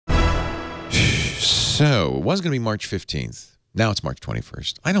So it was going to be March 15th. Now it's March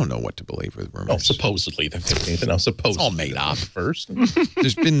 21st. I don't know what to believe with rumors. Well, supposedly the 15th. No, supposedly it's all made up. First.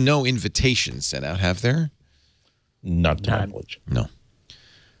 There's been no invitations sent out, have there? Not to my knowledge. No.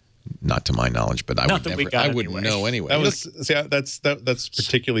 Not to my knowledge, but I would never. I wouldn't know anyway. That's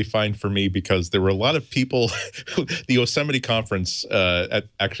particularly fine for me because there were a lot of people. The Yosemite conference at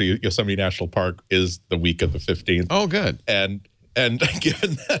actually Yosemite National Park is the week of the 15th. Oh, good. And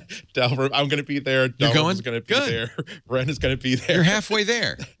given that I'm going to be there, Dalvin's going to be there, Ren is going to be there. You're halfway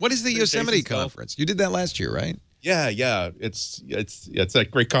there. What is the Yosemite conference? You did that last year, right? Yeah. It's a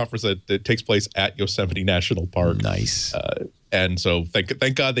great conference that takes place at Yosemite National Park. Nice. And so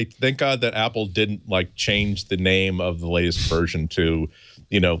thank God that Apple didn't like change the name of the latest version to,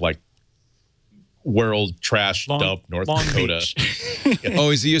 like World Trash Dump North Dakota. Oh,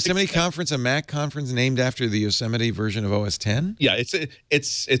 is the Yosemite conference a Mac conference named after the Yosemite version of OS X? Yeah,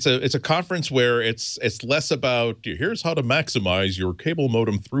 it's a conference where it's less about here's how to maximize your cable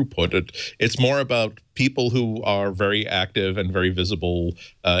modem throughput. It's more about people who are very active and very visible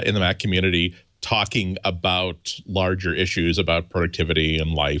in the Mac community talking about larger issues about productivity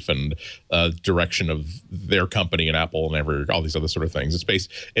and life and direction of their company and Apple and all these other sort of things.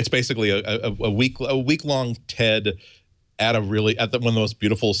 It's basically a week-long TED at one of the most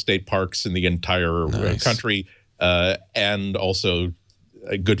beautiful state parks in the entire country, and also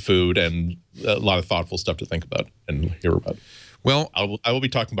good food and a lot of thoughtful stuff to think about and hear about. Well, I will be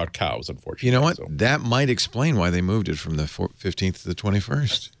talking about cows, unfortunately. You know what? So. That might explain why they moved it from the 15th to the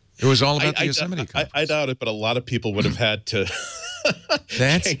 21st. It was all about the Yosemite conference. I doubt it, but a lot of people would have had to.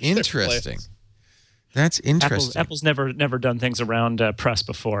 That's interesting. That's interesting. Apple's never done things around press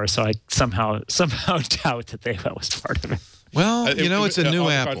before, so I somehow doubt that that was part of it. Well, it's a new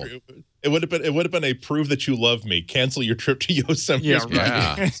Apple. It would have been a prove that you love me. Cancel your trip to Yosemite.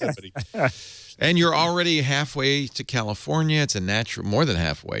 Yeah. And you're already halfway to California. It's a natural, more than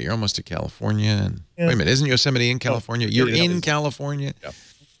halfway. You're almost to California. And wait a minute, isn't Yosemite in California? You're in California. Yeah.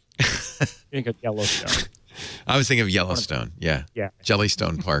 Think of Yellowstone. I was thinking of Yellowstone. Yeah.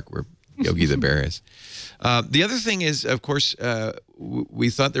 Jellystone Park, where Yogi the Bear is. The other thing is, of course,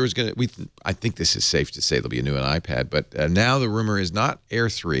 we thought there was going to. I think this is safe to say there'll be a new iPad, but now the rumor is not Air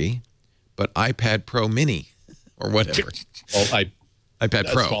 3, but iPad Pro Mini or whatever. Well,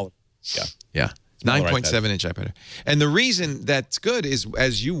 iPad Pro. Smaller. Yeah. 9.7-inch iPad. And the reason that's good is,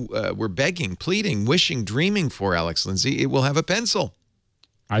 as you were begging, pleading, wishing, dreaming for, Alex Lindsay, it will have a pencil.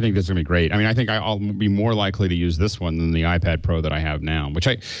 I think this is going to be great. I mean, I think I'll be more likely to use this one than the iPad Pro that I have now, which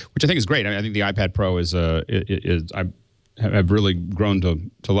I think is great. I mean, I think the iPad Pro is I have really grown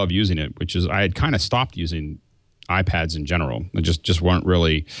to love using it, which is I had kind of stopped using iPads in general. I just weren't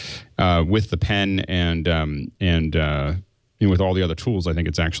really with the pen and with all the other tools. I think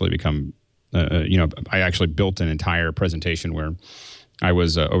it's actually become I actually built an entire presentation where I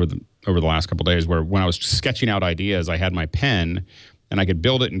was over the last couple of days where when I was sketching out ideas, I had my pen. And I could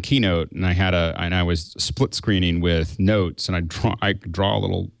build it in Keynote, and I was split screening with notes, and I draw a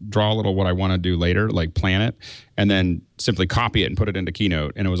little what I want to do later, like plan it, and then simply copy it and put it into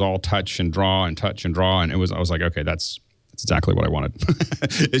Keynote, and it was all touch and draw, and I was like, okay, that's exactly what I wanted.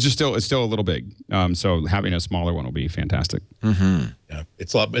 It's still a little big, so having a smaller one will be fantastic. Mm-hmm. Yeah,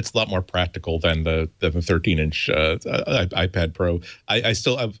 it's a lot more practical than the 13-inch iPad Pro.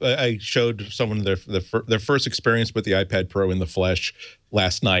 I showed someone their first experience with the iPad Pro in the flesh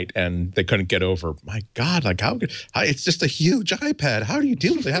last night, and they couldn't get over. My God, like it's just a huge iPad. How do you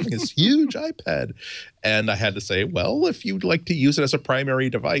deal with having this huge iPad? And I had to say, well, if you'd like to use it as a primary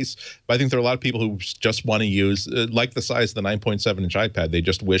device, but I think there are a lot of people who just want to use, like the size of the 9.7-inch iPad, they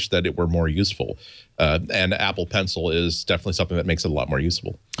just wish that it were more useful. And Apple Pencil is definitely something that makes it a lot more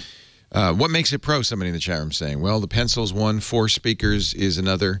useful. What makes it pro? Somebody in the chat room saying, well, the Pencil's one, 4 speakers is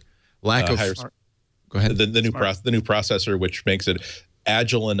another. Lack of. Go ahead. The new processor, which makes it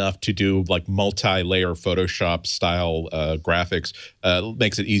agile enough to do like multi-layer Photoshop style graphics,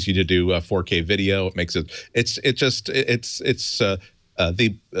 makes it easy to do 4K video. It makes it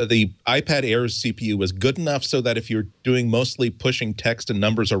the iPad Air's CPU was good enough so that if you're doing mostly pushing text and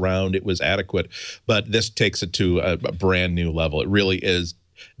numbers around, it was adequate. But this takes it to a brand new level. It really is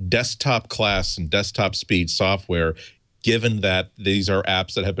desktop class and desktop speed software, given that these are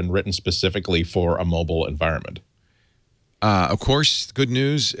apps that have been written specifically for a mobile environment. Of course, good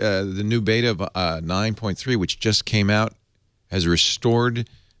news, the new beta of 9.3, which just came out, has restored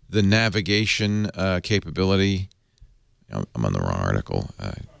the navigation capability. I'm on the wrong article,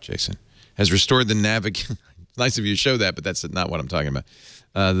 Jason. Has restored the navigation. Nice of you to show that, but that's not what I'm talking about.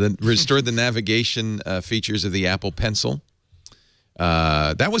 Restored the navigation features of the Apple Pencil.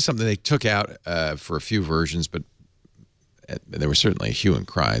 That was something they took out for a few versions, but there was certainly a hue and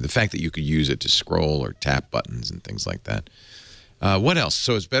cry. The fact that you could use it to scroll or tap buttons and things like that. What else?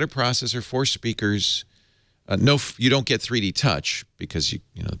 So it's better processor, 4 speakers. No, you don't get 3D touch because you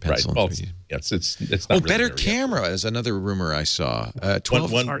know the pencil. Right. And 3D. It's not really better there camera yet. is another rumor I saw.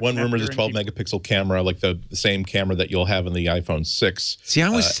 12. One rumor is a 12-megapixel camera, like the same camera that you'll have in the iPhone 6. See, I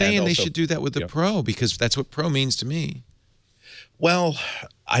was saying they also, should do that with the Pro because that's what Pro means to me. Well,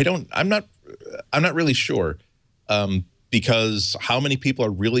 I'm not really sure. Because how many people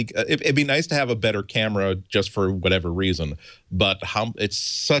are really? It'd be nice to have a better camera just for whatever reason, but it's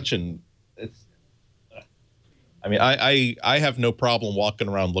such an. I mean, I have no problem walking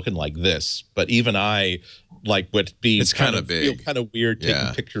around looking like this, but even I would be it's kind of big, feel kind of weird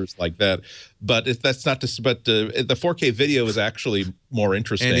taking pictures like that. But if that's not to, but the 4K video is actually more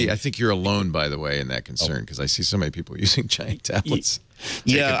interesting. Andy, I think you're alone, by the way, in that concern because I see so many people using giant tablets.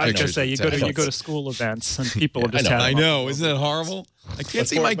 Yeah, I just say you go to school events and people just have. I know, isn't that horrible? I can't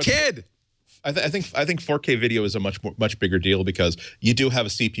see my kid. I think 4K video is a much bigger deal because you do have a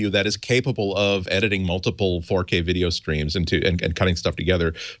CPU that is capable of editing multiple 4K video streams and cutting stuff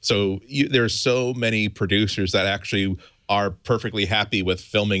together. So there's so many producers that actually are perfectly happy with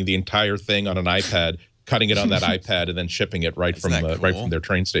filming the entire thing on an iPad, cutting it on that iPad, and then shipping it right from their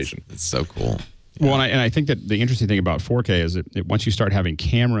train station. It's so cool. Yeah. Well, and I think that the interesting thing about 4K is that once you start having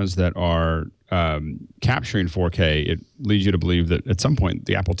cameras that are capturing 4K, it leads you to believe that at some point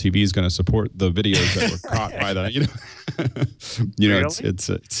the Apple TV is going to support the videos that were caught by the, Really?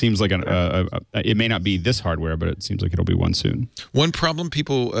 it seems like it may not be this hardware, but it seems like it'll be one soon. One problem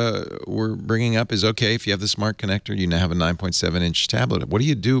people were bringing up is, okay, if you have the smart connector, you now have a 9.7-inch tablet. What do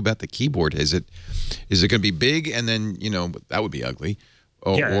you do about the keyboard? Is it going to be big and then, that would be ugly?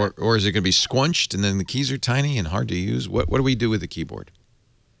 Or is it going to be squunched and then the keys are tiny and hard to use? What do we do with the keyboard?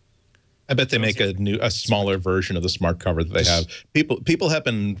 I bet they make a smaller version of the smart cover that they have. People have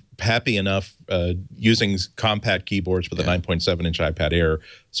been happy enough using compact keyboards with a 9.7-inch iPad Air,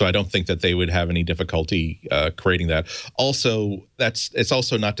 so I don't think that they would have any difficulty creating that. Also, it's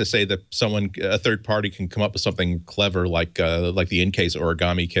also not to say that a third party can come up with something clever like the in-case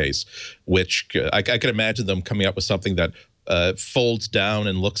origami case, which I could imagine them coming up with something that folds down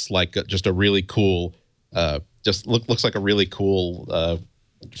and looks like just a really cool, looks like a really cool.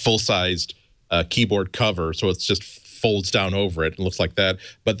 Full-sized keyboard cover, so it just folds down over it and looks like that.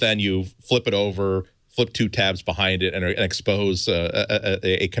 But then you flip it over, flip 2 tabs behind it, and expose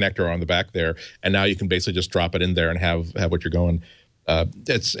a connector on the back there. And now you can basically just drop it in there and have what you're going.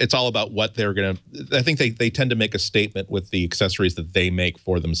 It's all about what they're gonna. I think they tend to make a statement with the accessories that they make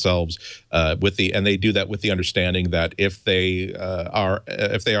for themselves. And they do that with the understanding that if they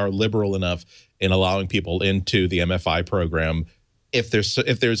are liberal enough in allowing people into the MFI program. If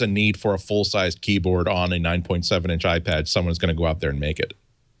there's a need for a full-sized keyboard on a 9.7-inch iPad, someone's going to go out there and make it.